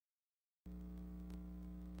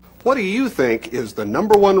What do you think is the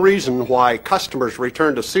 #1 reason why customers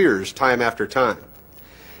return to Sears time after time?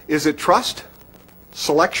 Is it trust,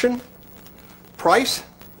 selection, price,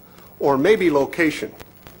 or maybe location?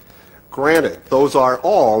 Granted, those are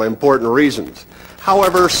all important reasons.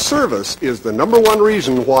 However, service is the #1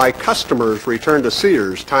 reason why customers return to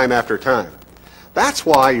Sears time after time. That's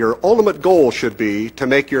why your ultimate goal should be to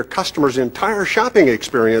make your customers' entire shopping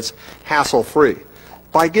experience hassle-free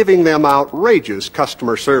by giving them outrageous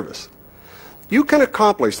customer service. You can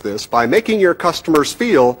accomplish this by making your customers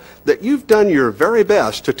feel that you've done your very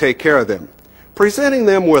best to take care of them, presenting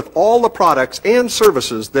them with all the products and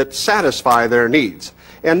services that satisfy their needs,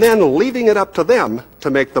 and then leaving it up to them to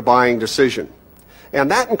make the buying decision.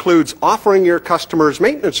 And that includes offering your customers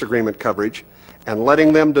maintenance agreement coverage and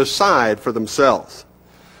letting them decide for themselves.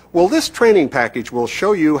 Well, this training package will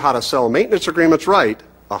show you how to sell maintenance agreements right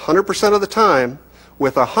 100% of the time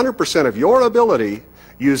with 100% of your ability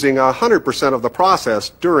using 100% of the process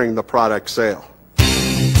during the product sale.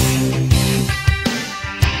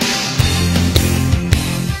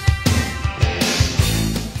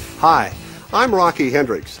 Hi, I'm Rocky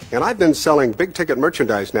Hendricks, and I've been selling big-ticket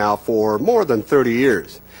merchandise now for more than 30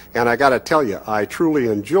 years. And I gotta tell you, I truly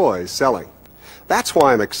enjoy selling. That's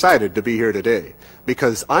why I'm excited to be here today,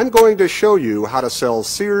 because I'm going to show you how to sell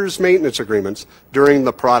Sears maintenance agreements during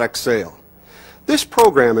the product sale. This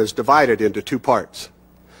program is divided into 2 parts.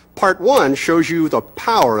 Part 1 shows you the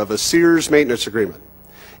power of a Sears maintenance agreement.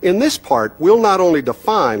 In this part, we'll not only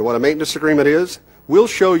define what a maintenance agreement is, we'll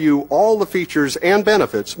show you all the features and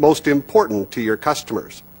benefits most important to your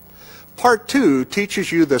customers. Part 2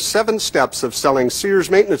 teaches you the 7 steps of selling Sears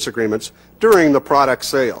maintenance agreements during the product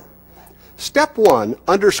sale. Step 1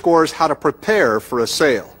 underscores how to prepare for a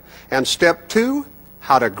sale, and Step 2,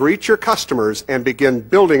 how to greet your customers and begin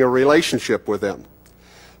building a relationship with them.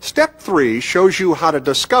 Step 3 shows you how to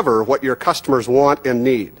discover what your customers want and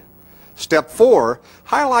need. Step 4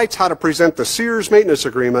 highlights how to present the Sears maintenance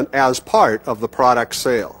agreement as part of the product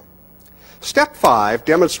sale. Step 5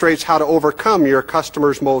 demonstrates how to overcome your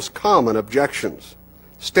customers' most common objections.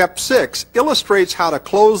 Step 6 illustrates how to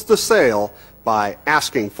close the sale by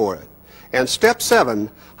asking for it. And Step 7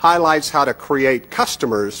 highlights how to create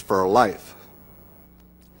customers for life.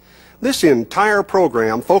 This entire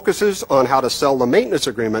program focuses on how to sell the maintenance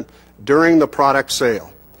agreement during the product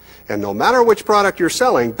sale. And no matter which product you're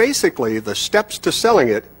selling, basically the steps to selling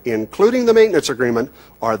it, including the maintenance agreement,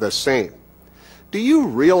 are the same. Do you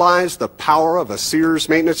realize the power of a Sears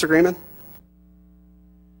maintenance agreement?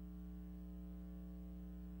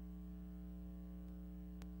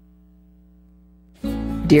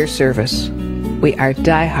 Dear Service, we are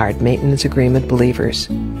die-hard maintenance agreement believers.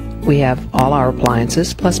 We have all our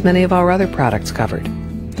appliances plus many of our other products covered.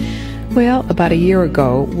 Well, about a year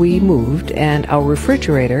ago we moved and our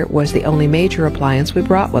refrigerator was the only major appliance we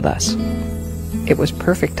brought with us. It was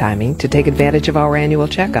perfect timing to take advantage of our annual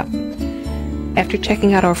checkup. After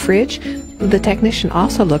checking out our fridge, the technician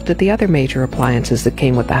also looked at the other major appliances that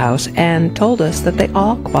came with the house and told us that they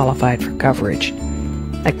all qualified for coverage.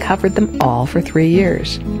 I covered them all for 3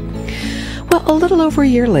 years. Well, a little over a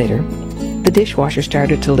year later, the dishwasher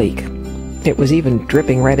started to leak. It was even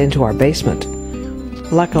dripping right into our basement.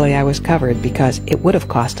 Luckily, I was covered because it would have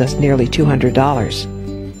cost us nearly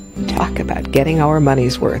 $200. Talk about getting our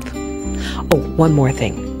money's worth. Oh, one more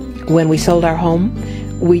thing. When we sold our home,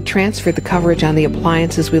 we transferred the coverage on the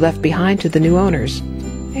appliances we left behind to the new owners.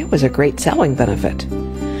 It was a great selling benefit.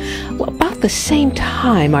 Well, about the same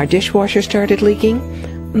time our dishwasher started leaking,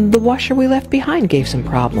 the washer we left behind gave some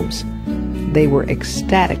problems. They were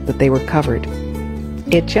ecstatic that they were covered.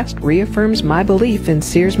 It just reaffirms my belief in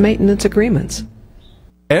Sears maintenance agreements.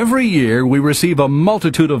 Every year we receive a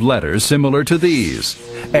multitude of letters similar to these,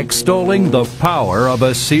 extolling the power of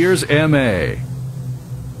a Sears MA.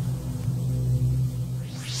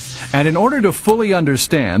 And in order to fully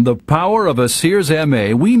understand the power of a Sears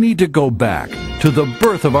MA, we need to go back to the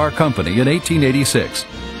birth of our company in 1886.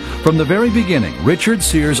 From the very beginning, Richard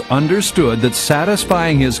Sears understood that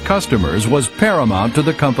satisfying his customers was paramount to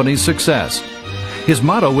the company's success. His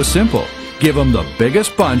motto was simple: give them the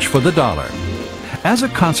biggest bunch for the dollar. As a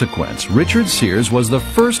consequence, Richard Sears was the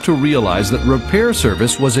first to realize that repair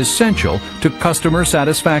service was essential to customer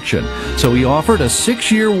satisfaction, so he offered a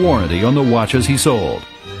 6-year warranty on the watches he sold.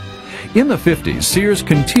 In the 50s, Sears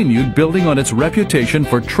continued building on its reputation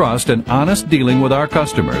for trust and honest dealing with our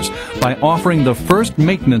customers by offering the first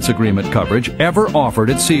maintenance agreement coverage ever offered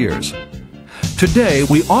at Sears. Today,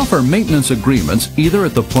 we offer maintenance agreements either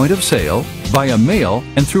at the point of sale, via mail,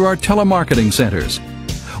 and through our telemarketing centers.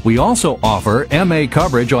 We also offer MA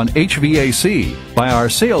coverage on HVAC by our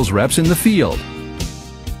sales reps in the field.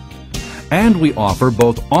 And we offer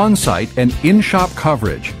both on-site and in-shop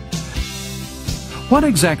coverage. What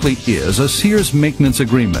exactly is a Sears maintenance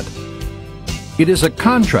agreement? It is a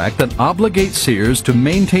contract that obligates Sears to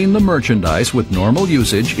maintain the merchandise with normal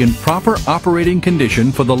usage in proper operating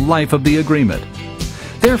condition for the life of the agreement.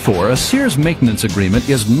 Therefore, a Sears maintenance agreement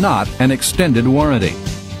is not an extended warranty.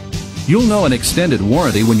 You'll know an extended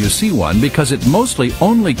warranty when you see one because it mostly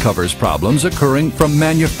only covers problems occurring from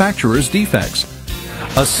manufacturer's defects.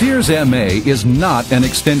 A Sears MA is not an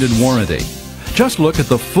extended warranty. Just look at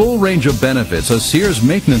the full range of benefits a Sears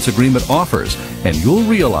maintenance agreement offers, and you'll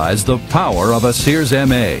realize the power of a Sears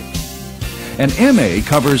MA. An MA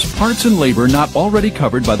covers parts and labor not already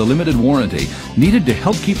covered by the limited warranty needed to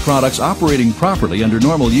help keep products operating properly under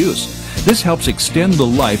normal use. This helps extend the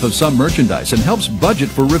life of some merchandise and helps budget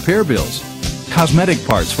for repair bills. Cosmetic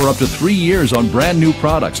parts for up to 3 years on brand new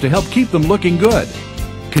products to help keep them looking good.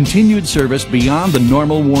 Continued service beyond the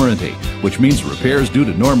normal warranty, which means repairs due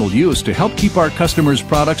to normal use to help keep our customers'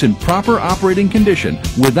 products in proper operating condition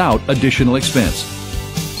without additional expense.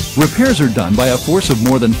 Repairs are done by a force of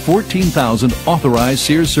more than 14,000 authorized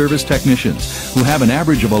Sears service technicians who have an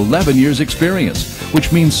average of 11 years experience,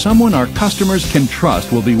 which means someone our customers can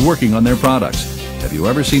trust will be working on their products. Have you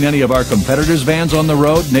ever seen any of our competitors' vans on the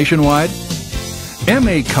road nationwide?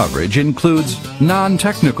 MA coverage includes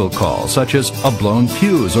non-technical calls such as a blown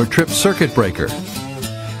fuse or tripped circuit breaker,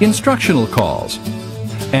 instructional calls,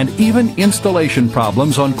 and even installation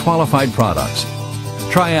problems on qualified products.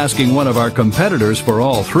 Try asking one of our competitors for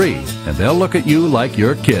all three, and they'll look at you like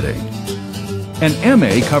you're kidding. An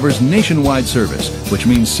MA covers nationwide service, which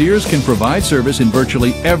means Sears can provide service in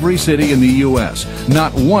virtually every city in the U.S.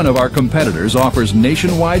 Not one of our competitors offers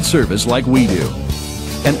nationwide service like we do.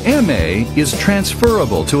 An MA is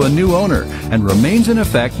transferable to a new owner and remains in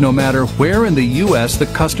effect no matter where in the U.S. the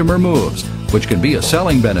customer moves, which can be a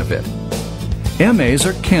selling benefit. MAs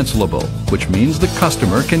are cancelable, which means the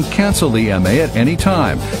customer can cancel the MA at any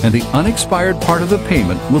time, and the unexpired part of the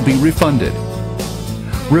payment will be refunded.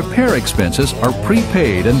 Repair expenses are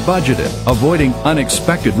prepaid and budgeted, avoiding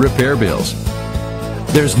unexpected repair bills.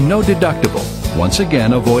 There's no deductible, once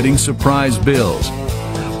again avoiding surprise bills.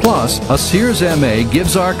 Plus, a Sears MA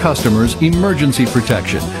gives our customers emergency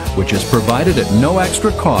protection, which is provided at no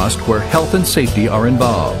extra cost where health and safety are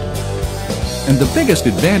involved. And the biggest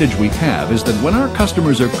advantage we have is that when our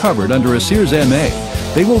customers are covered under a Sears MA,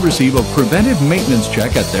 they will receive a preventive maintenance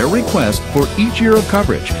check at their request for each year of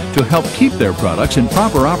coverage to help keep their products in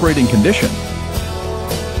proper operating condition.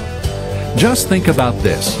 Just think about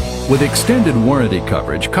this. With extended warranty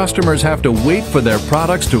coverage, customers have to wait for their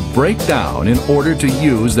products to break down in order to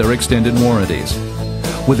use their extended warranties.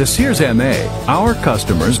 With a Sears MA, our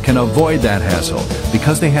customers can avoid that hassle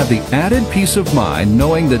because they have the added peace of mind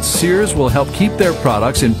knowing that Sears will help keep their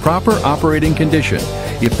products in proper operating condition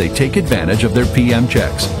if they take advantage of their PM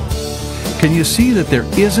checks. Can you see that there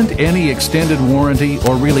isn't any extended warranty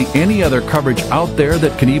or really any other coverage out there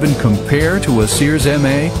that can even compare to a Sears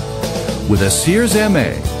MA? With a Sears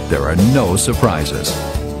MA, there are no surprises.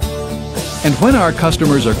 And when our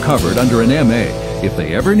customers are covered under an MA, if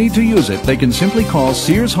they ever need to use it, they can simply call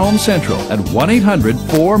Sears Home Central at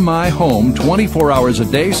 1-800-4MY-HOME 24 hours a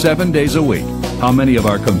day, 7 days a week. How many of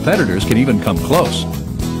our competitors can even come close?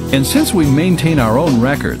 And since we maintain our own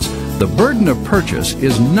records, the burden of purchase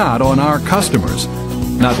is not on our customers.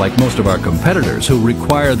 Not like most of our competitors who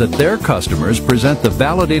require that their customers present the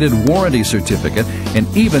validated warranty certificate and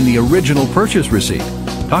even the original purchase receipt.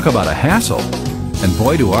 Talk about a hassle. And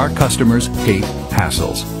boy, do our customers hate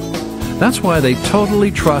hassles. That's why they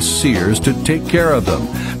totally trust Sears to take care of them,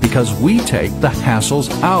 because we take the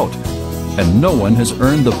hassles out. And no one has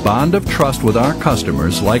earned the bond of trust with our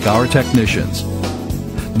customers like our technicians.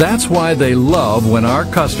 That's why they love when our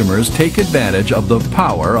customers take advantage of the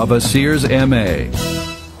power of a Sears MA.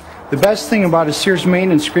 The best thing about a Sears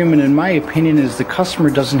maintenance agreement, in my opinion, is the customer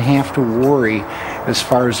doesn't have to worry as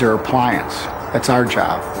far as their appliance. That's our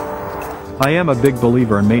job. I am a big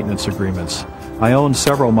believer in maintenance agreements. I own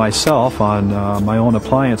several myself on my own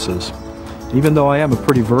appliances. Even though I am a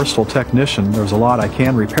pretty versatile technician, there's a lot I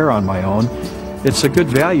can repair on my own. It's a good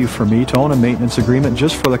value for me to own a maintenance agreement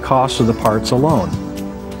just for the cost of the parts alone.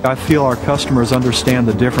 I feel our customers understand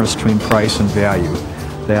the difference between price and value,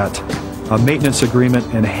 that a maintenance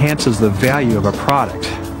agreement enhances the value of a product.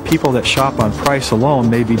 People that shop on price alone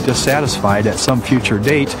may be dissatisfied at some future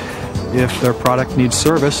date if their product needs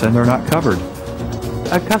service and they're not covered.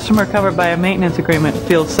 A customer covered by a maintenance agreement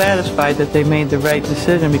feels satisfied that they made the right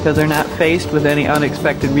decision because they're not faced with any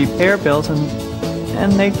unexpected repair bills,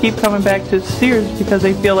 and they keep coming back to Sears because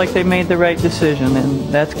they feel like they made the right decision, and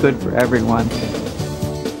that's good for everyone.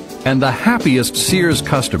 And the happiest Sears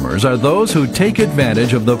customers are those who take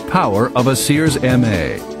advantage of the power of a Sears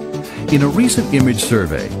MA. In a recent image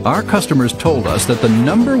survey, our customers told us that the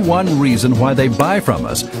 #1 reason why they buy from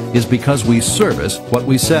us is because we service what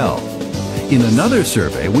we sell. In another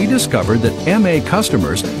survey, we discovered that MA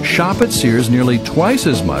customers shop at Sears nearly twice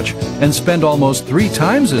as much and spend almost 3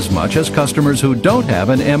 times as much as customers who don't have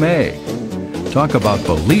an MA. Talk about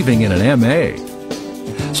believing in an MA.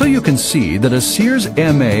 So you can see that a Sears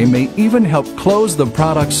MA may even help close the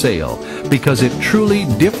product sale because it truly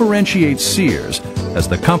differentiates Sears as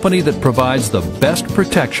the company that provides the best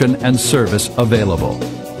protection and service available.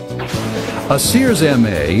 A Sears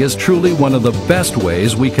MA is truly one of the best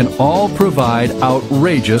ways we can all provide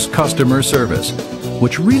outrageous customer service,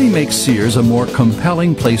 which really makes Sears a more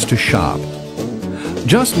compelling place to shop.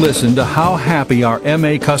 Just listen to how happy our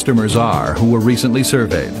MA customers are who were recently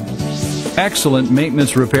surveyed. Excellent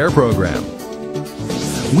maintenance repair program.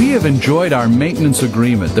 We have enjoyed our maintenance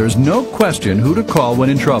agreement. There's no question who to call when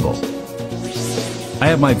in trouble. I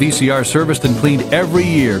have my VCR serviced and cleaned every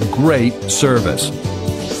year. Great service.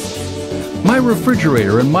 My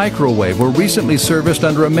refrigerator and microwave were recently serviced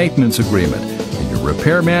under a maintenance agreement, and your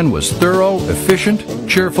repairman was thorough, efficient,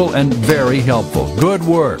 cheerful, and very helpful. Good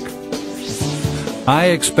work. I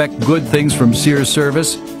expect good things from Sears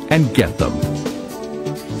Service and get them.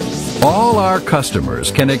 All our customers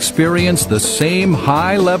can experience the same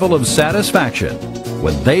high level of satisfaction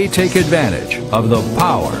when they take advantage of the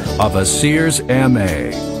power of a Sears MA.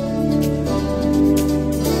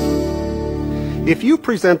 If you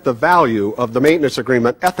present the value of the maintenance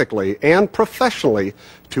agreement ethically and professionally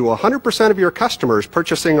to 100% of your customers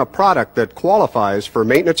purchasing a product that qualifies for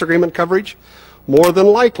maintenance agreement coverage, more than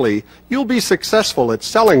likely you'll be successful at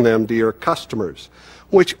selling them to your customers,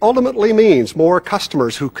 which ultimately means more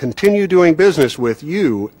customers who continue doing business with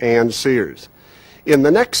you and Sears. In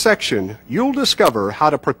the next section, you'll discover how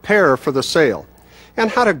to prepare for the sale and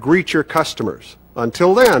how to greet your customers.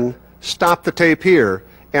 Until then, stop the tape here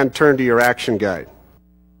and turn to your action guide.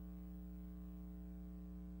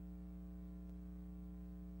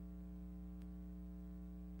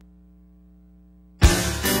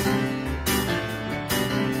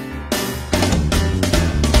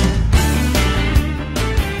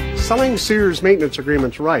 Selling Sears maintenance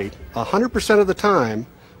agreements right 100% of the time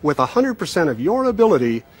with 100% of your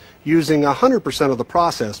ability using 100% of the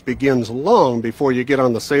process begins long before you get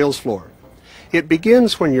on the sales floor. It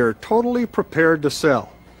begins when you're totally prepared to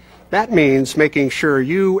sell. That means making sure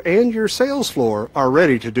you and your sales floor are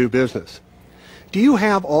ready to do business. Do you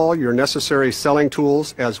have all your necessary selling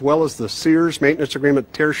tools as well as the Sears maintenance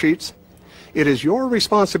agreement tear sheets? It is your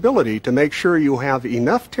responsibility to make sure you have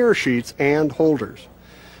enough tear sheets and holders.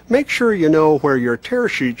 Make sure you know where your tear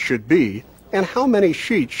sheet should be and how many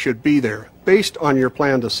sheets should be there based on your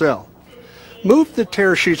plan to sell. Move the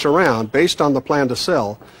tear sheets around based on the plan to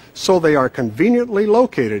sell so they are conveniently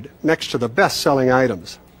located next to the best-selling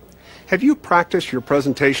items. Have you practiced your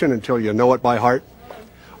presentation until you know it by heart?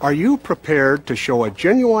 Are you prepared to show a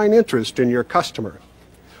genuine interest in your customer?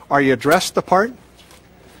 Are you dressed the part?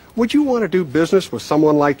 Would you want to do business with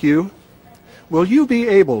someone like you? Will you be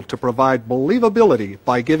able to provide believability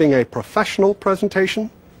by giving a professional presentation?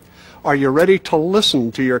 Are you ready to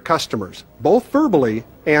listen to your customers, both verbally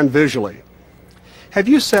and visually? Have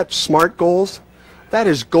you set SMART goals? That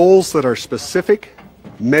is, goals that are specific,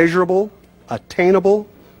 measurable, attainable,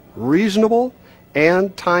 reasonable,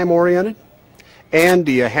 and time-oriented? And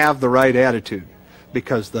do you have the right attitude?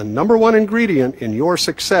 Because the #1 ingredient in your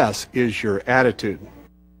success is your attitude.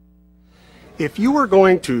 If you were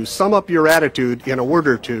going to sum up your attitude in a word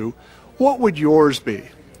or two, what would yours be?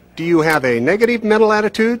 Do you have a negative mental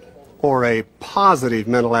attitude or a positive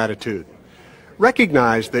mental attitude?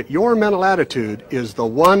 Recognize that your mental attitude is the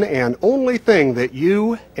one and only thing that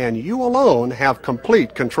you and you alone have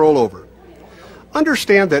complete control over.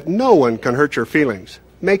 Understand that no one can hurt your feelings,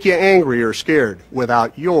 make you angry or scared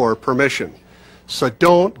without your permission. So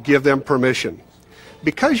don't give them permission.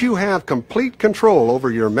 Because you have complete control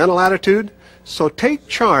over your mental attitude, so take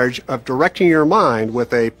charge of directing your mind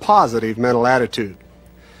with a positive mental attitude.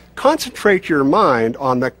 Concentrate your mind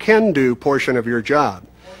on the can-do portion of your job,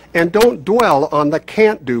 and don't dwell on the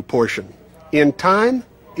can't-do portion. In time,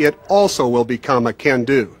 it also will become a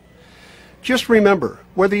can-do. Just remember,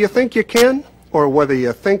 whether you think you can or whether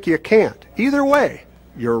you think you can't, either way,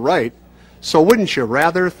 you're right. So wouldn't you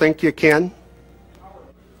rather think you can?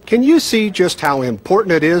 Can you see just how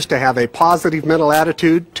important it is to have a positive mental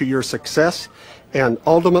attitude to your success and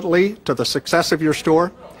ultimately to the success of your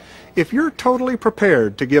store? If you're totally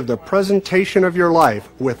prepared to give the presentation of your life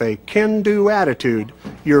with a can-do attitude,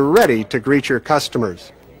 you're ready to greet your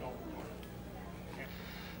customers.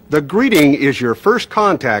 The greeting is your first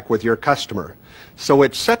contact with your customer, so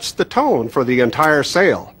it sets the tone for the entire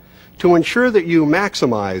sale. To ensure that you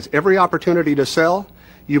maximize every opportunity to sell,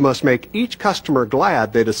 you must make each customer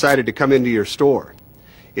glad they decided to come into your store.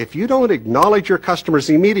 If you don't acknowledge your customers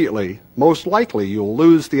immediately, most likely you'll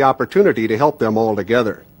lose the opportunity to help them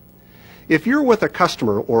altogether. If you're with a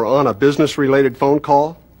customer or on a business-related phone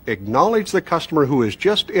call, acknowledge the customer who has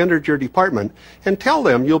just entered your department and tell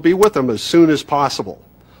them you'll be with them as soon as possible.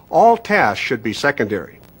 All tasks should be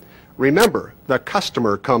secondary. Remember, the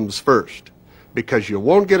customer comes first, because you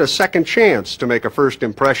won't get a second chance to make a first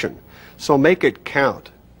impression, so make it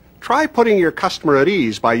count. Try putting your customer at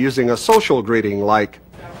ease by using a social greeting like,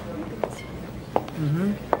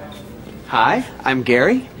 Hi, I'm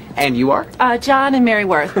Gary, and you are? John and Mary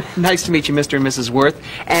Worth. Nice to meet you, Mr. and Mrs. Worth.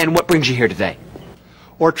 And what brings you here today?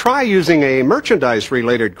 or try using a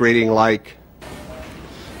merchandise-related greeting like,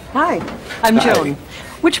 Hi, I'm Joan.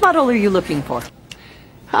 Which model are you looking for?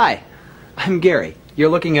 Hi, I'm Gary. You're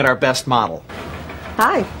looking at our best model.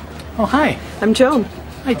 Hi. Oh, hi. I'm Joan.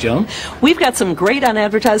 Hi, Joan. We've got some great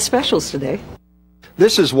unadvertised specials today.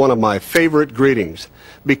 This is one of my favorite greetings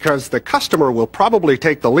because the customer will probably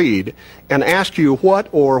take the lead and ask you what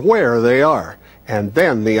or where they are, and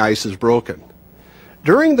then the ice is broken.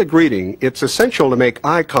 During the greeting, it's essential to make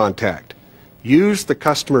eye contact. Use the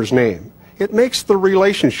customer's name. It makes the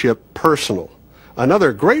relationship personal.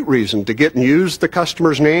 Another great reason to get and use the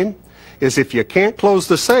customer's name is if you can't close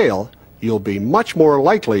the sale, you'll be much more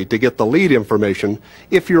likely to get the lead information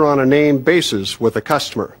if you're on a name basis with a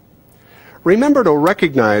customer. Remember to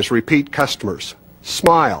recognize repeat customers,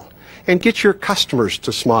 smile, and get your customers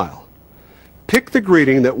to smile. Pick the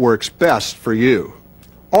greeting that works best for you.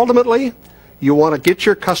 Ultimately, you want to get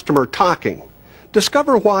your customer talking,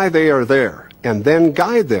 discover why they are there, and then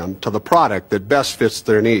guide them to the product that best fits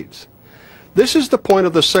their needs. This is the point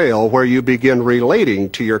of the sale where you begin relating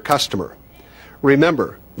to your customer.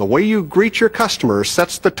 Remember, the way you greet your customer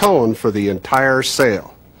sets the tone for the entire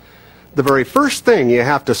sale. The very first thing you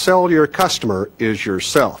have to sell your customer is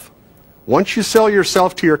yourself. Once you sell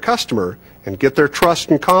yourself to your customer and get their trust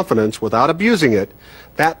and confidence without abusing it,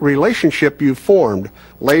 that relationship you've formed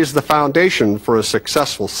lays the foundation for a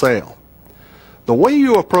successful sale. The way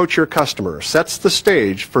you approach your customer sets the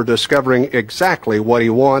stage for discovering exactly what he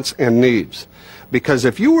wants and needs. Because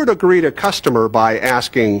if you were to greet a customer by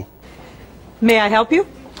asking, May I help you?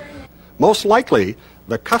 most likely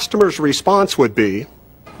the customer's response would be,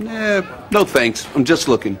 No thanks, I'm just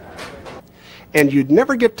looking. and you'd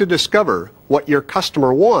never get to discover what your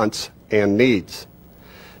customer wants and needs.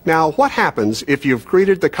 Now, what happens if you've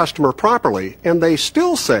greeted the customer properly and they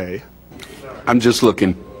still say, I'm just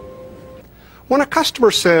looking. When a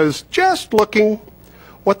customer says, just looking,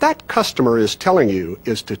 what that customer is telling you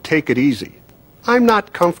is to take it easy. I'm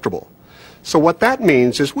not comfortable. So what that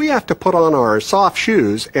means is we have to put on our soft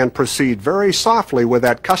shoes and proceed very softly with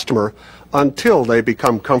that customer until they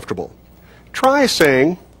become comfortable. Try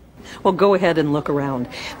saying, Well, go ahead and look around.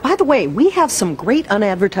 By the way, we have some great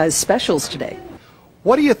unadvertised specials today.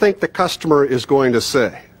 what do you think the customer is going to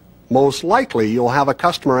say? Most likely you'll have a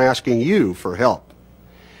customer asking you for help.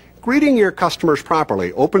 Greeting your customers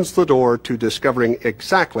properly opens the door to discovering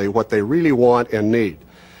exactly what they really want and need,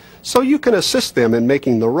 so you can assist them in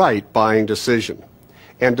making the right buying decision.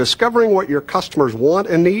 And discovering what your customers want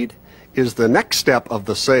and need is the next step of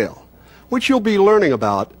the sale, which you'll be learning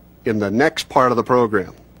about in the next part of the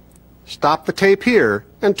program. Stop the tape here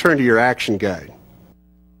and turn to your action guide.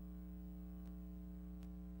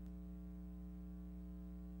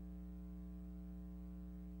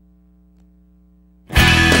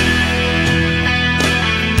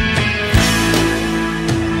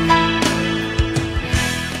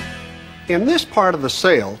 In this part of the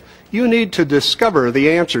sale, you need to discover the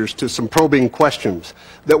answers to some probing questions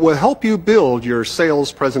that will help you build your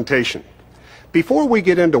sales presentation. Before we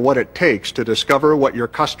get into what it takes to discover what your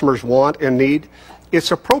customers want and need,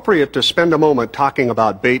 it's appropriate to spend a moment talking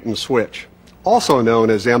about bait and switch, also known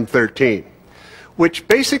as M13, which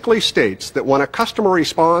basically states that when a customer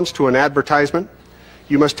responds to an advertisement,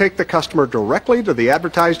 you must take the customer directly to the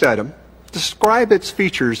advertised item, describe its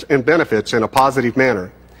features and benefits in a positive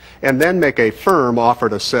manner, and then make a firm offer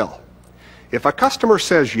to sell. If a customer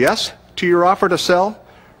says yes to your offer to sell,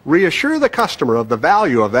 reassure the customer of the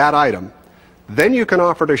value of that item. Then you can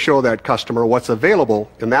offer to show that customer what's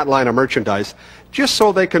available in that line of merchandise, just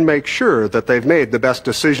so they can make sure that they've made the best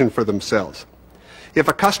decision for themselves. If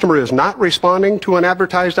a customer is not responding to an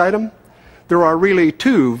advertised item, there are really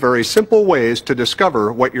two very simple ways to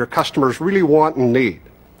discover what your customers really want and need.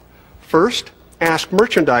 First, ask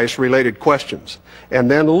merchandise-related questions, and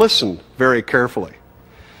then listen very carefully.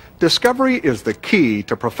 Discovery is the key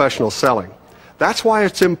to professional selling. That's why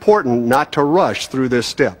it's important not to rush through this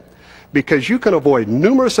step, because you can avoid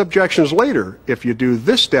numerous objections later if you do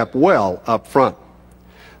this step well up front.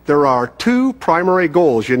 There are two primary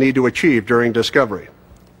goals you need to achieve during discovery.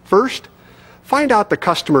 First, find out the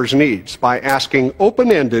customer's needs by asking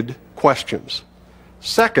open-ended questions.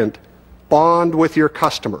 Second, bond with your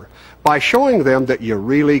customer by showing them that you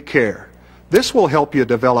really care. This will help you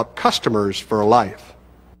develop customers for life.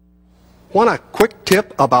 Want a quick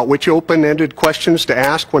tip about which open-ended questions to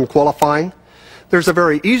ask when qualifying? There's a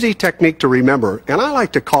very easy technique to remember, and I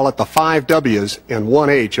like to call it the 5 W's and 1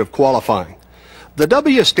 H of qualifying. The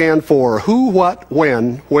W stand for who, what,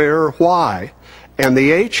 when, where, why, and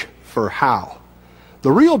the H for how.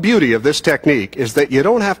 The real beauty of this technique is that you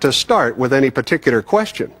don't have to start with any particular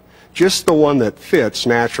question, just the one that fits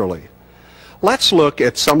naturally. Let's look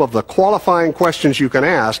at some of the qualifying questions you can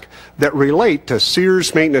ask that relate to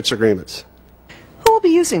SEARS maintenance agreements. Who will be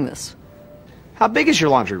using this? How big is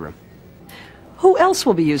your laundry room? Who else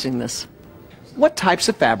will be using this? What types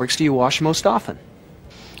of fabrics do you wash most often?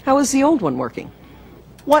 How is the old one working?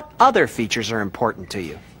 What other features are important to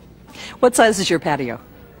you? What size is your patio?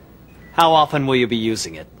 How often will you be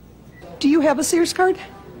using it? Do you have a Sears card?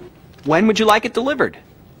 When would you like it delivered?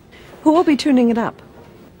 Who will be tuning it up?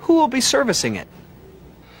 Who will be servicing it?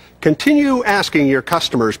 Continue asking your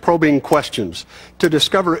customers probing questions to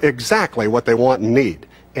discover exactly what they want and need,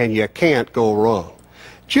 and you can't go wrong.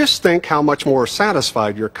 Just think how much more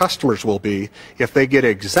satisfied your customers will be if they get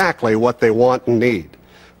exactly what they want and need.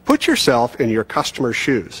 Put yourself in your customer's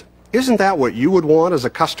shoes. Isn't that what you would want as a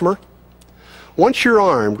customer? Once you're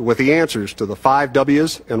armed with the answers to the 5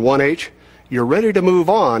 W's and 1 H, you're ready to move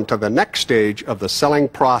on to the next stage of the selling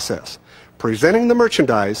process, presenting the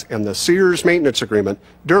merchandise and the SEARS maintenance agreement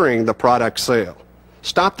during the product sale.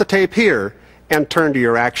 Stop the tape here and turn to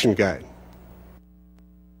your action guide.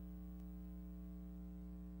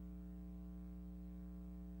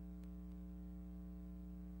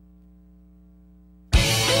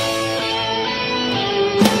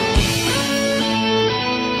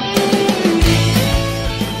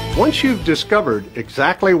 Once you've discovered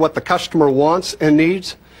exactly what the customer wants and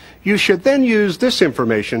needs, you should then use this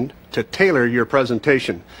information to tailor your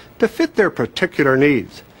presentation to fit their particular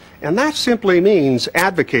needs. And that simply means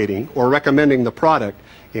advocating or recommending the product,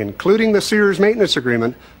 including the SEARS maintenance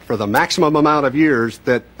agreement, for the maximum amount of years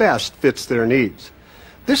that best fits their needs.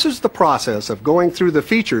 This is the process of going through the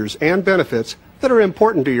features and benefits that are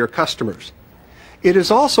important to your customers. It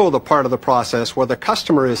is also the part of the process where the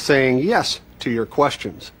customer is saying yes to your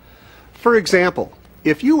questions. For example,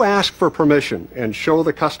 if you ask for permission and show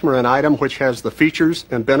the customer an item which has the features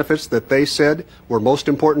and benefits that they said were most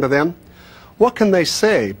important to them, what can they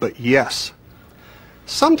say but yes?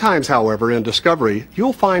 Sometimes, however, in discovery,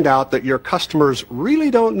 you'll find out that your customers really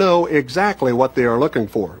don't know exactly what they are looking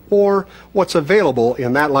for or what's available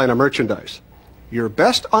in that line of merchandise. Your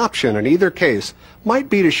best option in either case might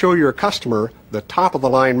be to show your customer the top of the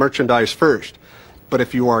line merchandise first. But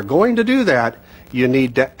if you are going to do that, you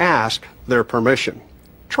need to ask their permission.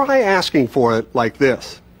 Try asking for it like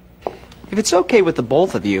this. If it's okay with the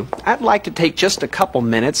both of you, I'd like to take just a couple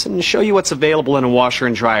minutes and show you what's available in a washer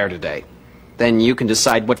and dryer today. Then you can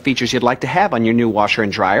decide what features you'd like to have on your new washer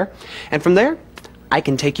and dryer. And from there, I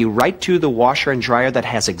can take you right to the washer and dryer that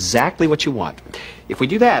has exactly what you want. If we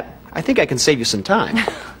do that, I think I can save you some time.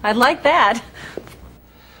 I'd like that.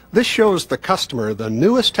 This shows the customer the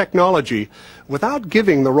newest technology without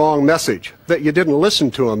giving the wrong message that you didn't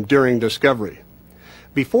listen to them during discovery.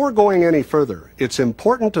 Before going any further, it's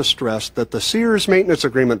important to stress that the SEARS maintenance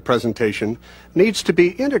agreement presentation needs to be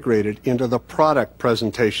integrated into the product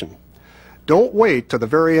presentation. Don't wait to the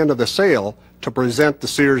very end of the sale to present the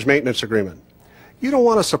SEARS maintenance agreement. You don't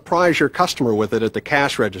want to surprise your customer with it at the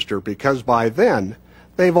cash register, because by then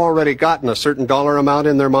they've already gotten a certain dollar amount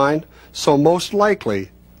in their mind, so most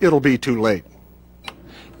likely it'll be too late.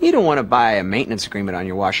 You don't want to buy a maintenance agreement on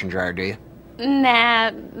your washer and dryer, do you?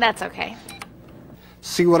 Nah, that's okay.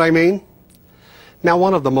 See what I mean? Now,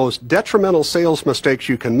 one of the most detrimental sales mistakes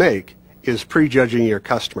you can make is prejudging your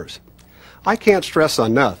customers. I can't stress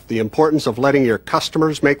enough the importance of letting your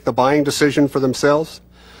customers make the buying decision for themselves.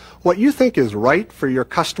 What you think is right for your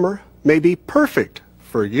customer may be perfect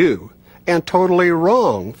for you and totally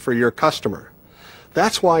wrong for your customer.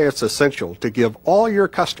 That's why it's essential to give all your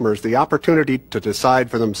customers the opportunity to decide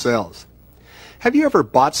for themselves. Have you ever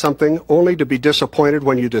bought something only to be disappointed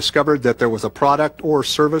when you discovered that there was a product or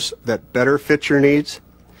service that better fit your needs?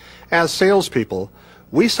 As salespeople,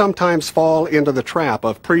 we sometimes fall into the trap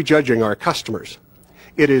of prejudging our customers.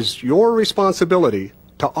 It is your responsibility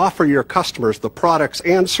to offer your customers the products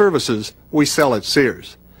and services we sell at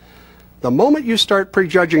Sears. The moment you start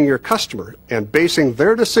prejudging your customer and basing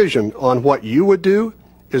their decision on what you would do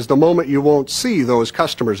is the moment you won't see those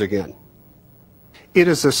customers again. It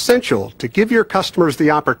is essential to give your customers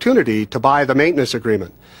the opportunity to buy the maintenance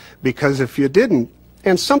agreement, because if you didn't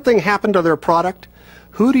and something happened to their product,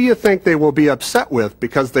 who do you think they will be upset with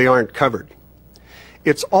because they aren't covered?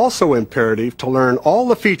 It's also imperative to learn all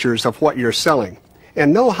the features of what you're selling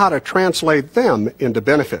and know how to translate them into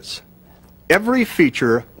benefits. Every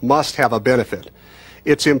feature must have a benefit.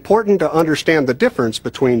 It's important to understand the difference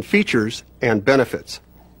between features and benefits.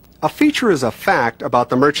 A feature is a fact about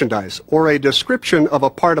the merchandise or a description of a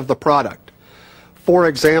part of the product. For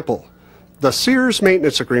example, the Sears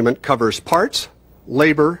maintenance agreement covers parts,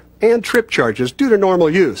 labor, and trip charges due to normal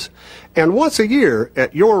use. And once a year,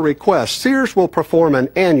 at your request, Sears will perform an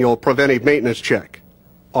annual preventive maintenance check.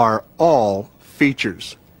 Are all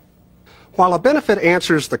features. While a benefit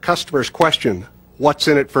answers the customer's question, what's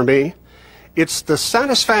in it for me? It's the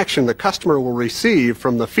satisfaction the customer will receive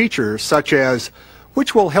from the features such as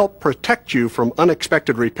which will help protect you from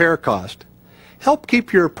unexpected repair cost, help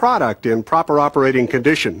keep your product in proper operating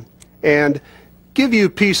condition, and give you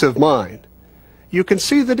peace of mind. You can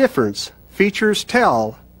see the difference. Features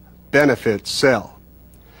tell, benefits sell.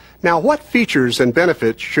 Now, what features and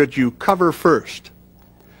benefits should you cover first?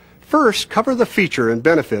 First, cover the feature and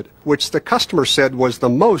benefit which the customer said was the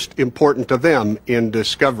most important to them in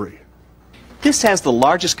discovery. This has the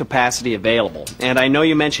largest capacity available, and I know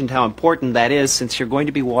you mentioned how important that is since you're going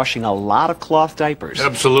to be washing a lot of cloth diapers.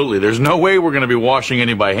 Absolutely. There's no way we're going to be washing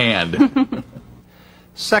any by hand.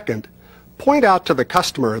 Second, point out to the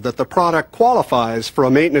customer that the product qualifies for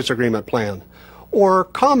a maintenance agreement plan, or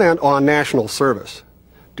comment on national service.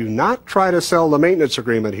 Do not try to sell the maintenance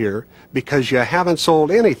agreement here because you haven't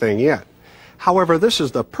sold anything yet. However, this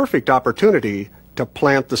is the perfect opportunity to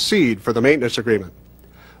plant the seed for the maintenance agreement.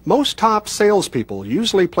 Most top salespeople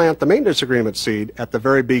usually plant the maintenance agreement seed at the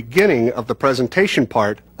very beginning of the presentation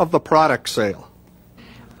part of the product sale.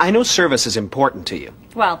 I know service is important to you.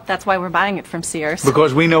 Well, that's why we're buying it from Sears.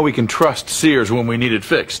 Because we know we can trust Sears when we need it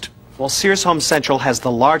fixed. Well, Sears Home Central has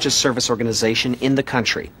the largest service organization in the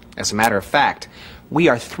country. As a matter of fact, we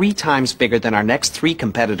are 3 times bigger than our next 3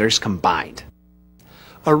 competitors combined.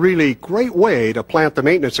 A really great way to plant the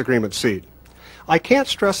maintenance agreement seed. I can't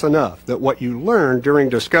stress enough that what you learn during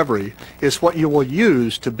discovery is what you will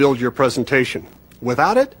use to build your presentation.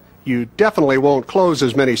 Without it, you definitely won't close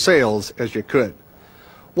as many sales as you could.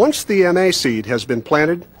 Once the MA seed has been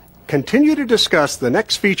planted, continue to discuss the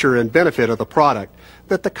next feature and benefit of the product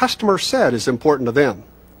that the customer said is important to them.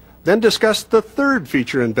 Then discuss the third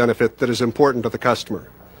feature and benefit that is important to the customer.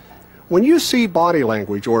 When you see body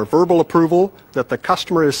language or verbal approval that the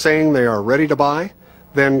customer is saying they are ready to buy,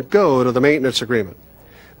 then go to the maintenance agreement.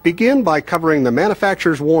 Begin by covering the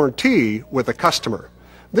manufacturer's warranty with the customer.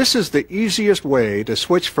 This is the easiest way to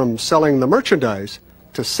switch from selling the merchandise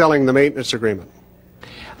to selling the maintenance agreement.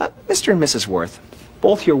 Mr. and Mrs. Worth,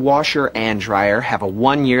 both your washer and dryer have a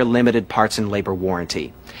 1-year limited parts and labor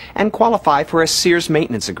warranty and qualify for a Sears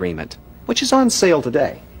maintenance agreement, which is on sale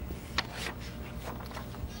today.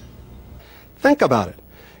 Think about it.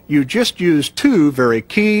 You just used 2 very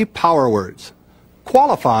key power words.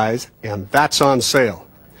 Qualifies, and that's on sale.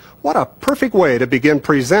 What a perfect way to begin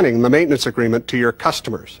presenting the maintenance agreement to your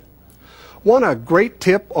customers. Want a great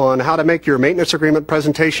tip on how to make your maintenance agreement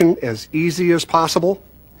presentation as easy as possible?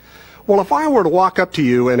 Well, if I were to walk up to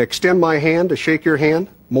you and extend my hand to shake your hand,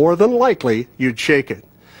 more than likely you'd shake it.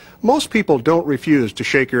 Most people don't refuse to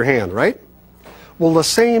shake your hand, right? Well, the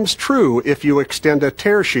same's true if you extend a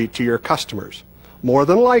tear sheet to your customers. More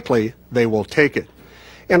than likely, they will take it.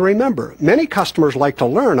 And remember, many customers like to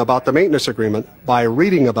learn about the maintenance agreement by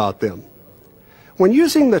reading about them. When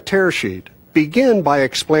using the tear sheet, begin by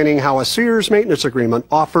explaining how a Sears maintenance agreement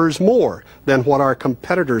offers more than what our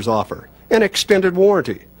competitors offer, an extended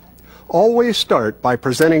warranty. Always start by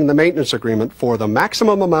presenting the maintenance agreement for the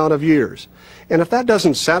maximum amount of years. And if that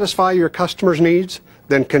doesn't satisfy your customers' needs,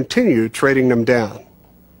 then continue trading them down.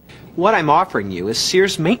 What I'm offering you is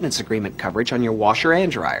Sears maintenance agreement coverage on your washer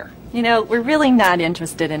and dryer. You know, we're really not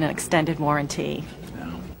interested in an extended warranty.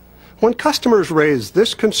 When customers raise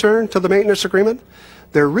this concern to the maintenance agreement,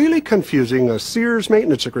 they're really confusing a Sears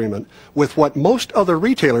maintenance agreement with what most other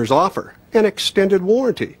retailers offer, an extended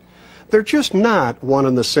warranty. They're just not one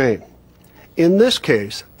and the same. In this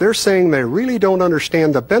case, they're saying they really don't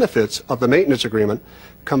understand the benefits of the maintenance agreement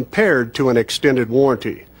compared to an extended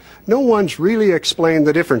warranty. No one's really explained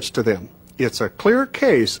the difference to them. It's a clear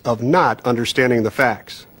case of not understanding the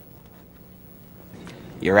facts.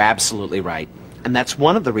 You're absolutely right. And that's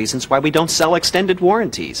one of the reasons why we don't sell extended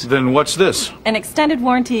warranties. Then what's this? An extended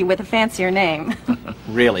warranty with a fancier name.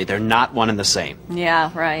 Really, they're not one and the same.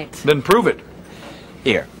 Yeah, right. Then prove it.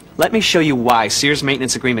 Here, let me show you why Sears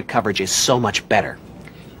Maintenance Agreement coverage is so much better.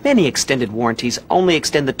 Many extended warranties only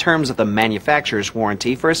extend the terms of the manufacturer's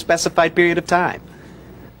warranty for a specified period of time.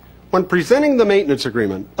 When presenting the maintenance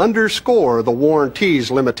agreement, underscore the warranty's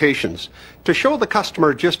limitations to show the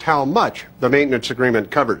customer just how much the maintenance agreement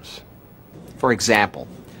covers. For example,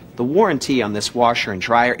 the warranty on this washer and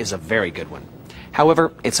dryer is a very good one.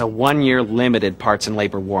 However, it's a 1-year limited parts and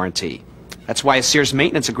labor warranty. That's why a Sears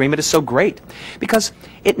maintenance agreement is so great, because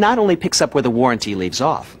it not only picks up where the warranty leaves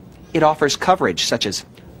off, it offers coverage such as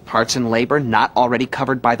parts and labor not already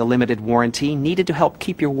covered by the limited warranty needed to help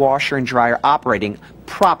keep your washer and dryer operating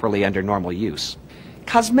properly under normal use.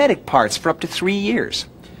 Cosmetic parts for up to 3 years.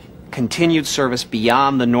 Continued service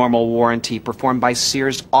beyond the normal warranty performed by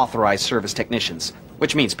Sears authorized service technicians,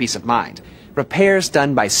 which means peace of mind. Repairs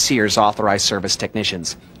done by Sears authorized service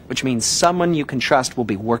technicians, which means someone you can trust will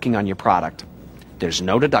be working on your product. There's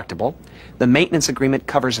no deductible. The maintenance agreement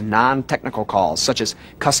covers non-technical calls, such as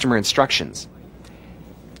customer instructions.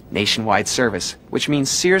 Nationwide service, which means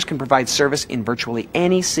Sears can provide service in virtually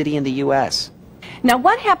any city in the U.S. Now,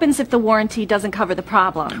 what happens if the warranty doesn't cover the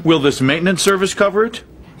problem? Will this maintenance service cover it?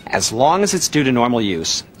 As long as it's due to normal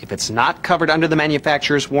use. If it's not covered under the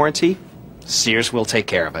manufacturer's warranty, Sears will take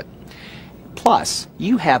care of it. Plus,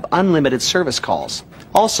 you have unlimited service calls.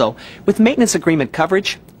 Also, with maintenance agreement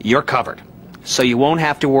coverage, you're covered. So you won't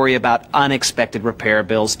have to worry about unexpected repair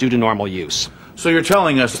bills due to normal use. So you're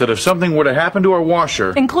telling us that if something were to happen to our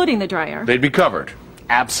washer, Including the dryer. they'd be covered?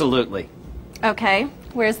 Absolutely. Okay,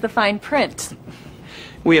 where's the fine print?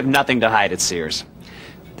 We have nothing to hide at Sears.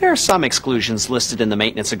 There are some exclusions listed in the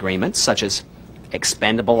maintenance agreement, such as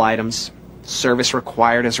expendable items, service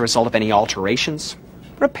required as a result of any alterations,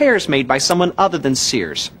 repairs made by someone other than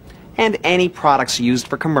Sears, and any products used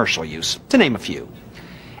for commercial use, to name a few.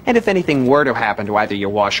 And if anything were to happen to either your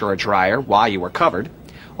washer or dryer while you were covered,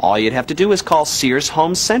 all you'd have to do is call Sears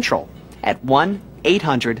Home Central at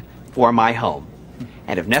 1-800-4MY-HOME.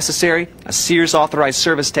 And if necessary, a Sears authorized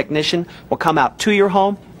service technician will come out to your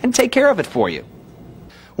home and take care of it for you.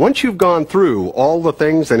 Once you've gone through all the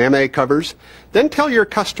things an MA covers, then tell your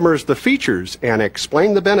customers the features and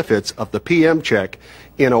explain the benefits of the PM check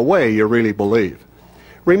in a way you really believe.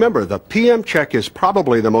 Remember, the PM check is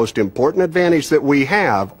probably the most important advantage that we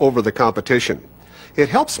have over the competition. It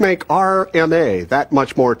helps make our MA that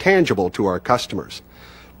much more tangible to our customers.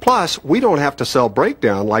 Plus, we don't have to sell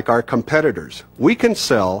breakdown like our competitors. We can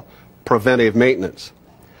sell preventive maintenance.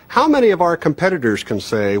 How many of our competitors can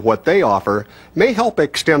say what they offer may help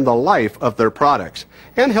extend the life of their products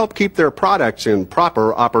and help keep their products in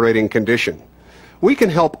proper operating condition? We can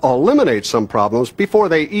help eliminate some problems before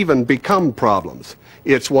they even become problems.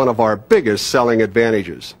 It's one of our biggest selling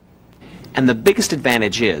advantages. And the biggest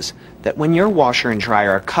advantage is that when your washer and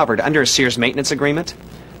dryer are covered under a Sears maintenance agreement,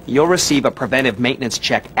 you'll receive a preventive maintenance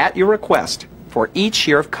check at your request for each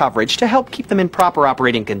year of coverage to help keep them in proper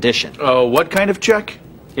operating condition. What kind of check?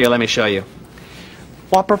 Here, let me show you.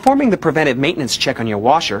 While performing the preventive maintenance check on your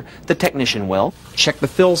washer, the technician will check the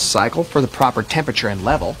fill cycle for the proper temperature and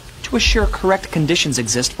level to assure correct conditions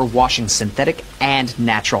exist for washing synthetic and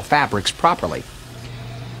natural fabrics properly.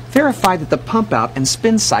 Verify that the pump out and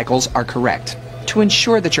spin cycles are correct to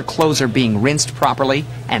ensure that your clothes are being rinsed properly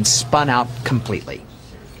and spun out completely.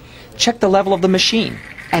 Check the level of the machine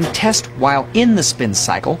and test while in the spin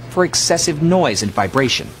cycle for excessive noise and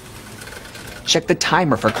vibration. Check the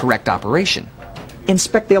timer for correct operation.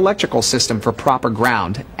 Inspect the electrical system for proper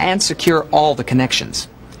ground and secure all the connections.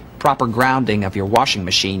 Proper grounding of your washing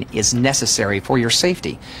machine is necessary for your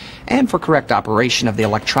safety and for correct operation of the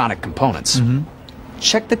electronic components.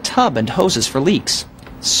 Check the tub and hoses for leaks.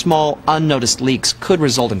 Small, unnoticed leaks could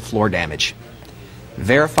result in floor damage.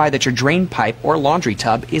 Verify that your drain pipe or laundry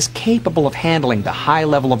tub is capable of handling the high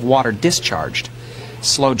level of water discharged.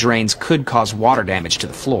 Slow drains could cause water damage to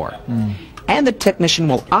the floor. And the technician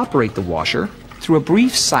will operate the washer through a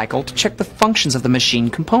brief cycle to check the functions of the machine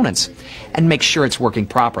components and make sure it's working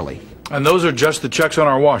properly. And those are just the checks on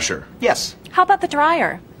our washer? Yes. How about the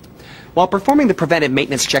dryer? While performing the preventive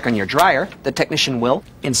maintenance check on your dryer, the technician will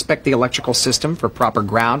inspect the electrical system for proper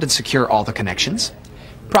ground and secure all the connections.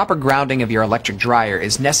 Proper grounding of your electric dryer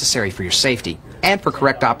is necessary for your safety and for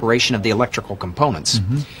correct operation of the electrical components.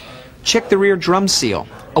 Check the rear drum seal.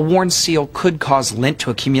 A worn seal could cause lint to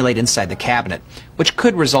accumulate inside the cabinet, which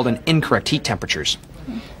could result in incorrect heat temperatures.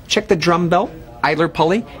 Check the drum belt, idler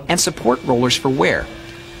pulley, and support rollers for wear.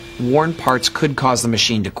 Worn parts could cause the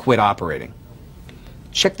machine to quit operating.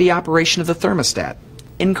 Check the operation of the thermostat.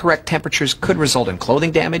 Incorrect temperatures could result in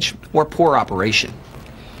clothing damage or poor operation.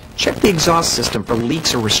 Check the exhaust system for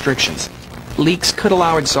leaks or restrictions. Leaks could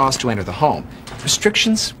allow exhaust to enter the home.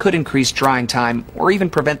 Restrictions could increase drying time or even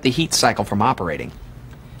prevent the heat cycle from operating.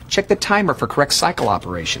 Check the timer for correct cycle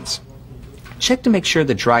operations. Check to make sure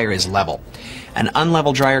the dryer is level. An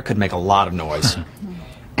unlevel dryer could make a lot of noise.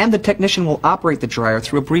 And the technician will operate the dryer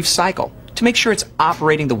through a brief cycle to make sure it's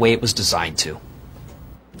operating the way it was designed to.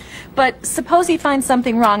 But suppose he finds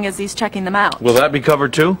something wrong as he's checking them out. Will that be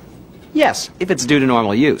covered too? Yes, if it's due to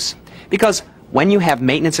normal use. Because when you have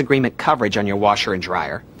maintenance agreement coverage on your washer and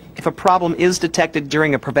dryer, if a problem is detected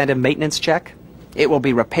during a preventive maintenance check, it will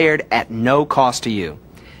be repaired at no cost to you.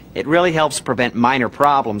 It really helps prevent minor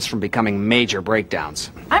problems from becoming major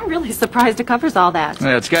breakdowns. I'm really surprised it covers all that.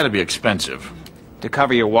 Yeah, it's got to be expensive. To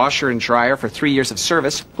cover your washer and dryer for 3 years of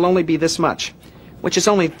service will only be this much, which is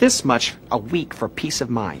only this much a week for peace of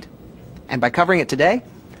mind. And by covering it today,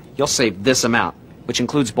 you'll save this amount, which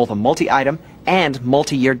includes both a multi-item and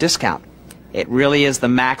multi-year discount. It really is the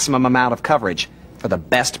maximum amount of coverage for the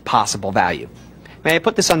best possible value. May I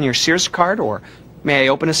put this on your Sears card, or may I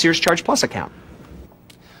open a Sears Charge Plus account?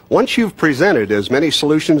 Once you've presented as many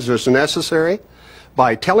solutions as necessary,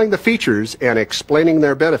 by telling the features and explaining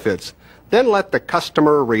their benefits, then let the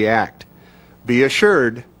customer react. Be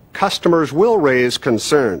assured, customers will raise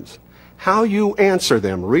concerns. How you answer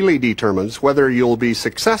them really determines whether you'll be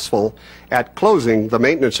successful at closing the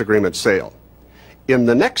maintenance agreement sale. In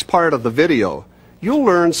the next part of the video, you'll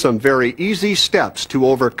learn some very easy steps to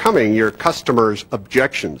overcoming your customers'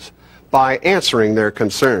 objections by answering their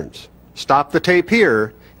concerns. Stop the tape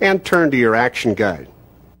here and turn to your action guide.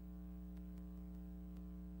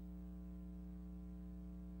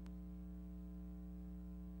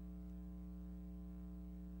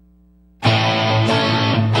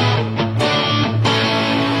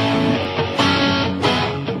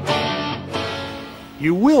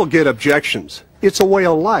 You will get objections. It's a way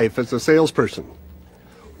of life as a salesperson.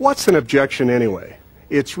 What's an objection anyway?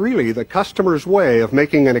 It's really the customer's way of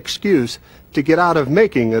making an excuse to get out of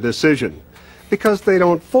making a decision because they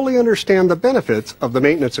don't fully understand the benefits of the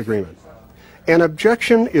maintenance agreement. An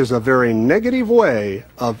objection is a very negative way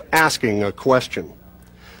of asking a question.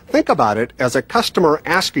 Think about it as a customer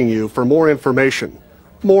asking you for more information,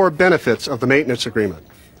 more benefits of the maintenance agreement.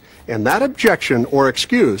 And that objection or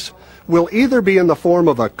excuse will either be in the form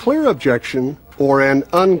of a clear objection or an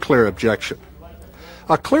unclear objection.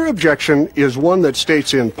 A clear objection is one that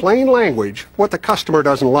states in plain language what the customer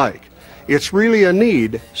doesn't like. It's really a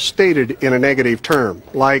need stated in a negative term,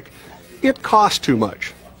 like, it costs too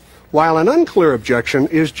much. While an unclear objection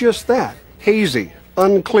is just that, hazy,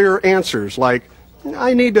 unclear answers like,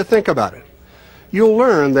 I need to think about it. You'll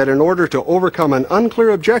learn that in order to overcome an unclear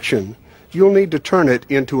objection, you'll need to turn it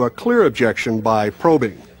into a clear objection by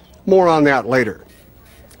probing. More on that later.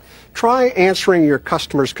 Try answering your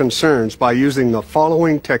customer's concerns by using the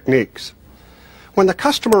following techniques. When the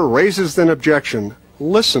customer raises an objection,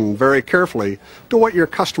 listen very carefully to what your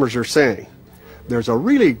customers are saying. There's a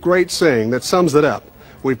really great saying that sums it up.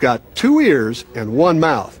 We've got 2 ears and 1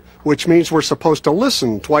 mouth, which means we're supposed to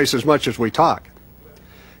listen twice as much as we talk.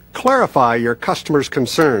 Clarify your customer's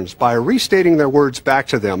concerns by restating their words back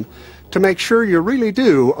to them to make sure you really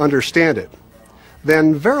do understand it.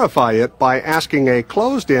 Then verify it by asking a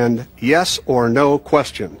closed-end yes or no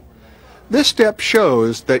question. This step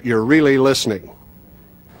shows that you're really listening.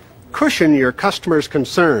 Cushion your customer's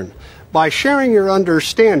concern by sharing your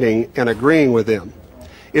understanding and agreeing with them.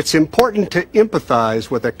 It's important to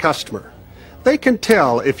empathize with a customer. They can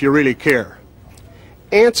tell if you really care.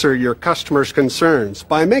 Answer your customer's concerns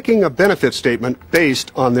by making a benefit statement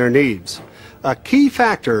based on their needs. A key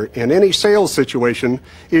factor in any sales situation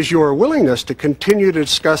is your willingness to continue to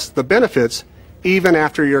discuss the benefits even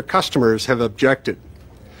after your customers have objected.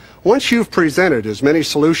 Once you've presented as many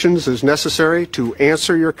solutions as necessary to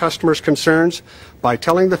answer your customers' concerns by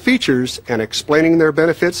telling the features and explaining their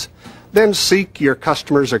benefits, then seek your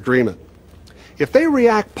customer's agreement. If they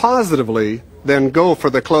react positively, then go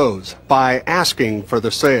for the close by asking for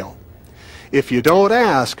the sale. If you don't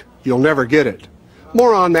ask, you'll never get it.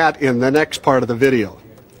 More on that in the next part of the video.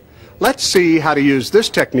 Let's see how to use this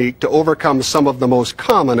technique to overcome some of the most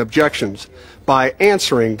common objections by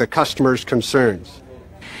answering the customer's concerns.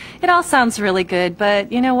 It all sounds really good, but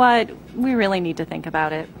you know what? We really need to think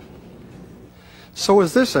about it. So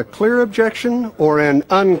is this a clear objection or an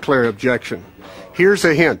unclear objection? Here's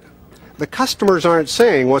a hint. The customers aren't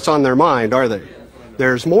saying what's on their mind, are they?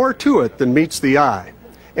 There's more to it than meets the eye.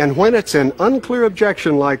 And when it's an unclear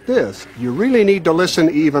objection like this, you really need to listen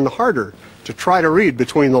even harder to try to read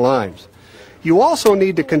between the lines. You also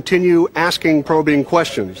need to continue asking probing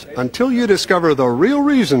questions until you discover the real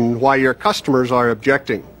reason why your customers are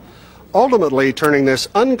objecting, ultimately turning this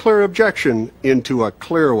unclear objection into a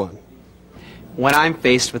clear one. When I'm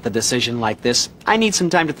faced with a decision like this, I need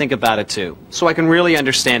some time to think about it too, so I can really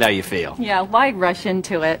understand how you feel. Yeah, why rush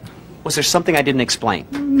into it? Was there something I didn't explain?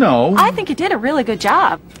 No. I think you did a really good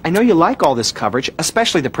job. I know you like all this coverage,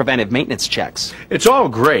 especially the preventive maintenance checks. It's all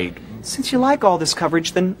great. Since you like all this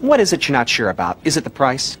coverage, then what is it you're not sure about? Is it the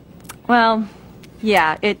price? Well,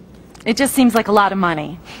 yeah, it just seems like a lot of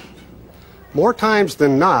money. More times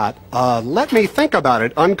than not, let me think about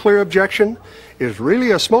it unclear objection is really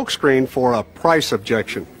a smokescreen for a price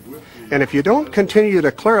objection. And if you don't continue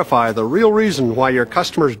to clarify the real reason why your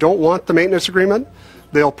customers don't want the maintenance agreement,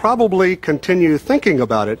 they'll probably continue thinking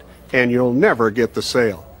about it and you'll never get the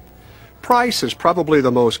sale. Price is probably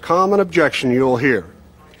the most common objection you'll hear.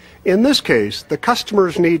 In this case, the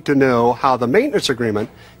customers need to know how the maintenance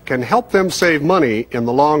agreement can help them save money in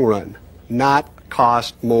the long run, not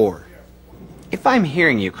cost more. If I'm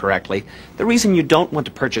hearing you correctly, the reason you don't want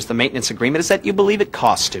to purchase the maintenance agreement is that you believe it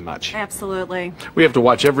costs too much. Absolutely. We have to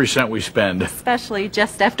watch every cent we spend. Especially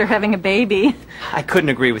just after having a baby. I couldn't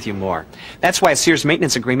agree with you more. That's why a SEARS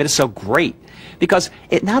maintenance agreement is so great, because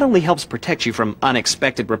it not only helps protect you from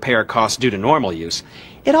unexpected repair costs due to normal use,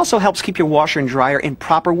 it also helps keep your washer and dryer in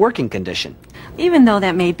proper working condition. Even though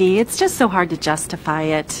that may be, it's just so hard to justify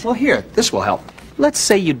it. Well, here, this will help. Let's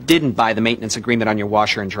say you didn't buy the maintenance agreement on your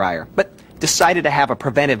washer and dryer, but decided to have a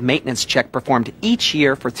preventive maintenance check performed each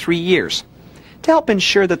year for 3 years to help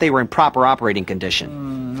ensure that they were in proper operating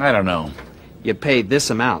condition. I don't know. You paid this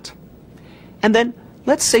amount. And then,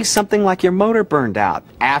 let's say something like your motor burned out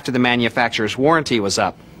after the manufacturer's warranty was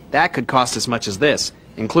up. That could cost as much as this,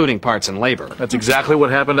 including parts and labor. That's exactly what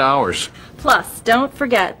happened to ours. Plus, don't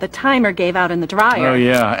forget, the timer gave out in the dryer. Oh,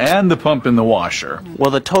 yeah, and the pump in the washer. Well,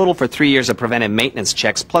 the total for 3 years of preventive maintenance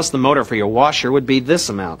checks plus the motor for your washer would be this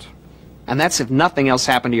amount. And that's if nothing else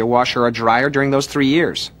happened to your washer or dryer during those 3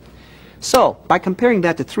 years. So, by comparing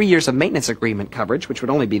that to 3 years of maintenance agreement coverage, which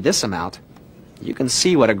would only be this amount, you can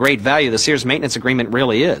see what a great value the SEARS maintenance agreement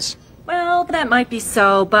really is. Well, that might be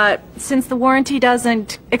so, but since the warranty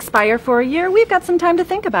doesn't expire for a year, we've got some time to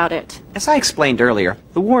think about it. As I explained earlier,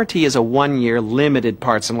 the warranty is a 1-year limited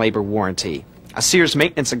parts and labor warranty. A SEARS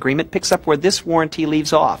maintenance agreement picks up where this warranty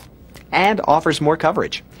leaves off and offers more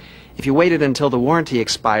coverage. If you waited until the warranty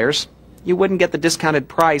expires, you wouldn't get the discounted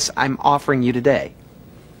price I'm offering you today.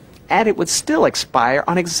 And it would still expire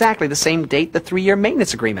on exactly the same date the 3-year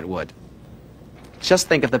maintenance agreement would. Just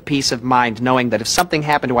think of the peace of mind knowing that if something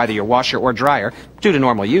happened to either your washer or dryer due to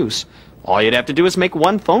normal use, all you'd have to do is make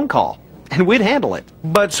one phone call, and we'd handle it.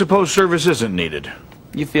 But suppose service isn't needed.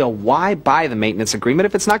 You feel, why buy the maintenance agreement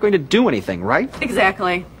if it's not going to do anything, right?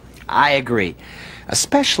 Exactly. I agree,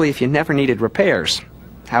 especially if you never needed repairs.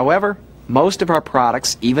 However, most of our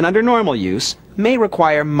products, even under normal use, may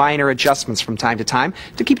require minor adjustments from time to time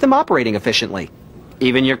to keep them operating efficiently.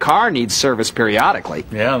 Even your car needs service periodically.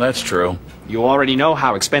 Yeah, that's true. You already know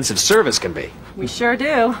how expensive service can be. We sure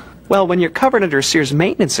do. Well, when you're covered under a SEARS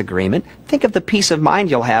maintenance agreement, think of the peace of mind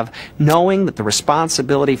you'll have knowing that the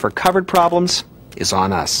responsibility for covered problems is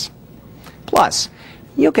on us. Plus,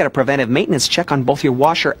 you'll get a preventive maintenance check on both your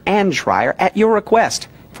washer and dryer at your request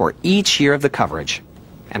for each year of the coverage.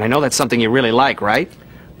 And I know that's something you really like, right?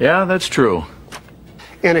 Yeah, that's true.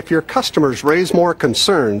 And if your customers raise more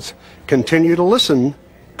concerns, continue to listen,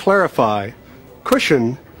 clarify,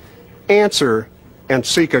 cushion, answer, and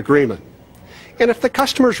seek agreement. And if the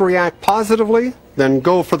customers react positively, then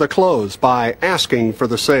go for the close by asking for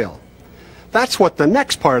the sale. That's what the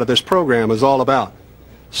next part of this program is all about.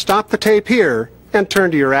 Stop the tape here and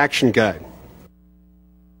turn to your action guide.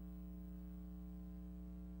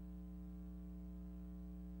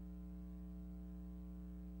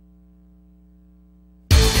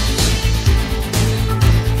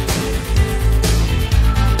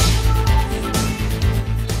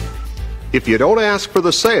 If you don't ask for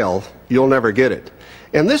the sale, you'll never get it.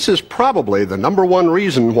 And this is probably the #1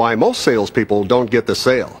 reason why most salespeople don't get the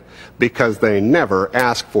sale, because they never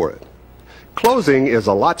ask for it. Closing is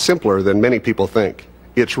a lot simpler than many people think.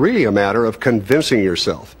 It's really a matter of convincing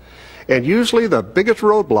yourself. And usually the biggest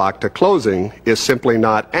roadblock to closing is simply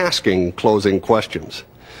not asking closing questions,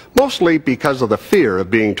 mostly because of the fear of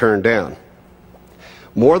being turned down.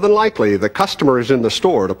 More than likely, the customer is in the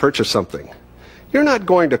store to purchase something. You're not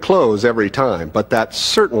going to close every time, but that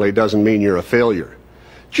certainly doesn't mean you're a failure.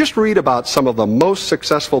 Just read about some of the most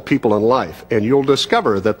successful people in life, and you'll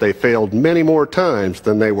discover that they failed many more times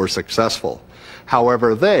than they were successful.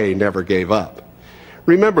 However, they never gave up.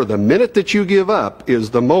 Remember, the minute that you give up is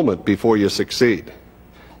the moment before you succeed.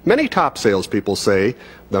 Many top salespeople say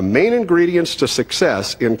the main ingredients to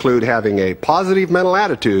success include having a positive mental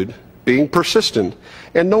attitude, being persistent,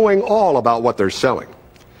 and knowing all about what they're selling.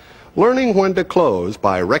 Learning when to close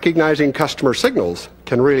by recognizing customer signals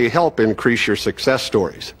can really help increase your success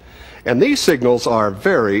stories. And these signals are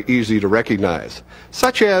very easy to recognize,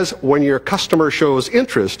 such as when your customer shows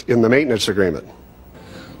interest in the maintenance agreement.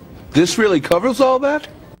 This really covers all that?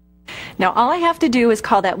 Now all I have to do is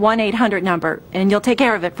call that 1-800 number, and you'll take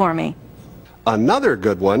care of it for me. Another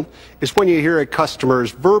good one is when you hear a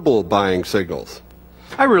customer's verbal buying signals.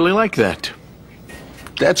 I really like that.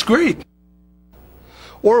 That's great.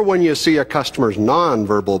 Or when you see a customer's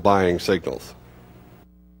non-verbal buying signals.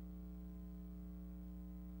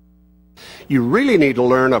 You really need to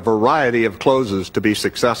learn a variety of closes to be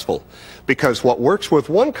successful, because what works with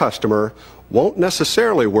one customer won't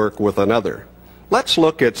necessarily work with another. Let's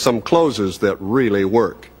look at some closes that really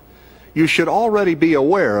work. You should already be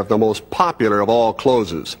aware of the most popular of all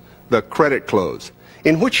closes, the credit close,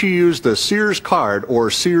 in which you use the SEARS card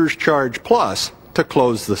or SEARS Charge Plus to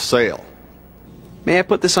close the sale. May I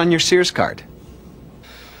put this on your SEARS card?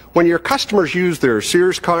 When your customers use their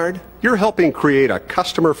SEARS card, you're helping create a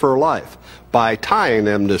customer for life by tying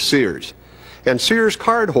them to SEARS. And SEARS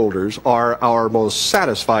card holders are our most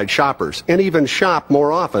satisfied shoppers and even shop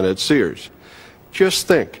more often at SEARS. Just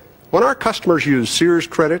think, when our customers use SEARS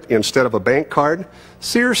credit instead of a bank card,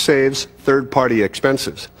 SEARS saves third-party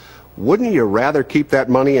expenses. Wouldn't you rather keep that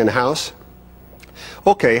money in-house?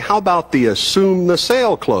 Okay, how about the assume the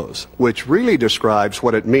sale close, which really describes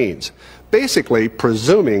what it means. Basically,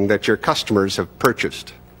 presuming that your customers have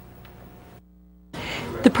purchased.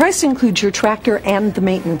 The price includes your tractor and the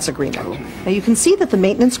maintenance agreement. Now you can see that the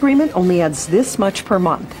maintenance agreement only adds this much per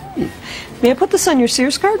month. May I put this on your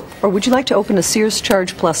SEARS card, or would you like to open a SEARS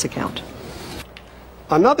Charge Plus account?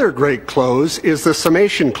 Another great close is the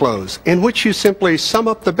summation close, in which you simply sum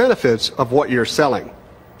up the benefits of what you're selling.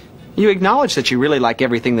 You acknowledge that you really like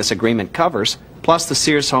everything this agreement covers, plus the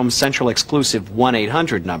Sears Home Central exclusive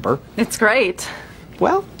 1-800 number. It's great.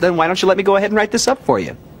 Well, then why don't you let me go ahead and write this up for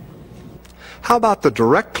you? How about the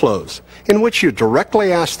direct close, in which you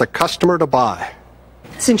directly ask the customer to buy?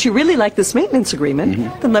 Since you really like this maintenance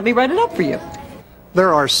agreement, then let me write it up for you.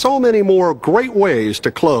 There are so many more great ways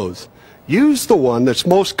to close. Use the one that's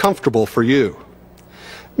most comfortable for you.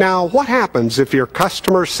 Now, what happens if your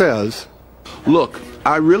customer says, Look,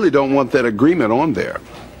 I really don't want that agreement on there.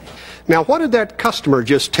 Now, what did that customer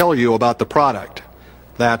just tell you about the product?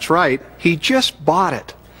 That's right, he just bought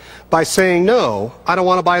it. By saying, no, I don't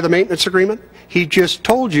want to buy the maintenance agreement, he just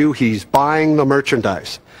told you he's buying the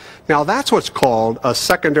merchandise. Now, that's what's called a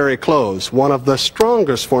secondary close, one of the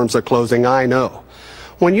strongest forms of closing I know.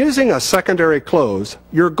 When using a secondary close,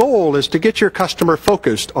 your goal is to get your customer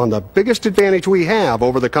focused on the biggest advantage we have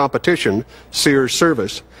over the competition, SEARS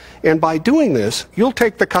service. And by doing this, you'll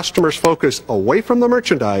take the customer's focus away from the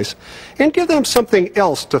merchandise and give them something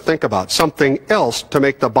else to think about, something else to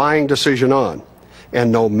make the buying decision on.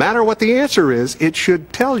 And no matter what the answer is, it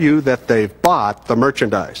should tell you that they've bought the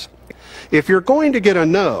merchandise. If you're going to get a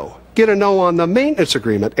no on the maintenance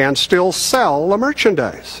agreement and still sell the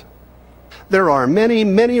merchandise. There are many,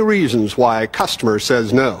 many reasons why a customer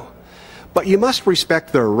says no. But you must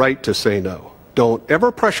respect their right to say no. Don't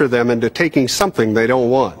ever pressure them into taking something they don't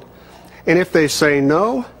want. And if they say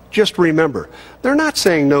no, just remember, they're not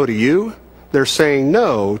saying no to you. They're saying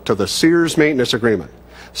no to the SEARS maintenance agreement.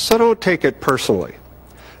 So don't take it personally.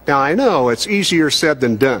 Now, I know it's easier said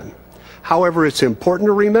than done. However, it's important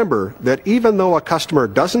to remember that even though a customer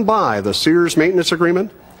doesn't buy the SEARS maintenance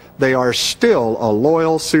agreement, they are still a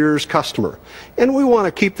loyal SEARS customer, and we want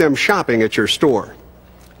to keep them shopping at your store.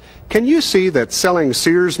 Can you see that selling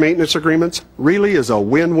SEARS maintenance agreements really is a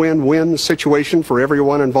win-win-win situation for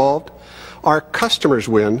everyone involved? Our customers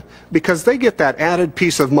win because they get that added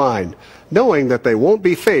peace of mind, knowing that they won't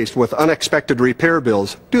be faced with unexpected repair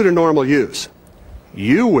bills due to normal use.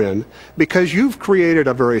 You win because you've created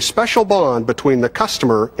a very special bond between the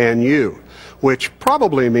customer and you, which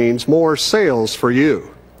probably means more sales for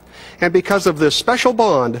you. And because of this special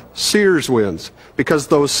bond, SEARS wins, because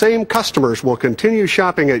those same customers will continue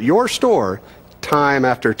shopping at your store time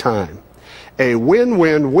after time. A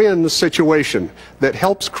win-win-win situation that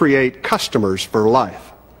helps create customers for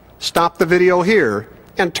life. Stop the video here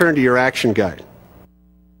and turn to your action guide.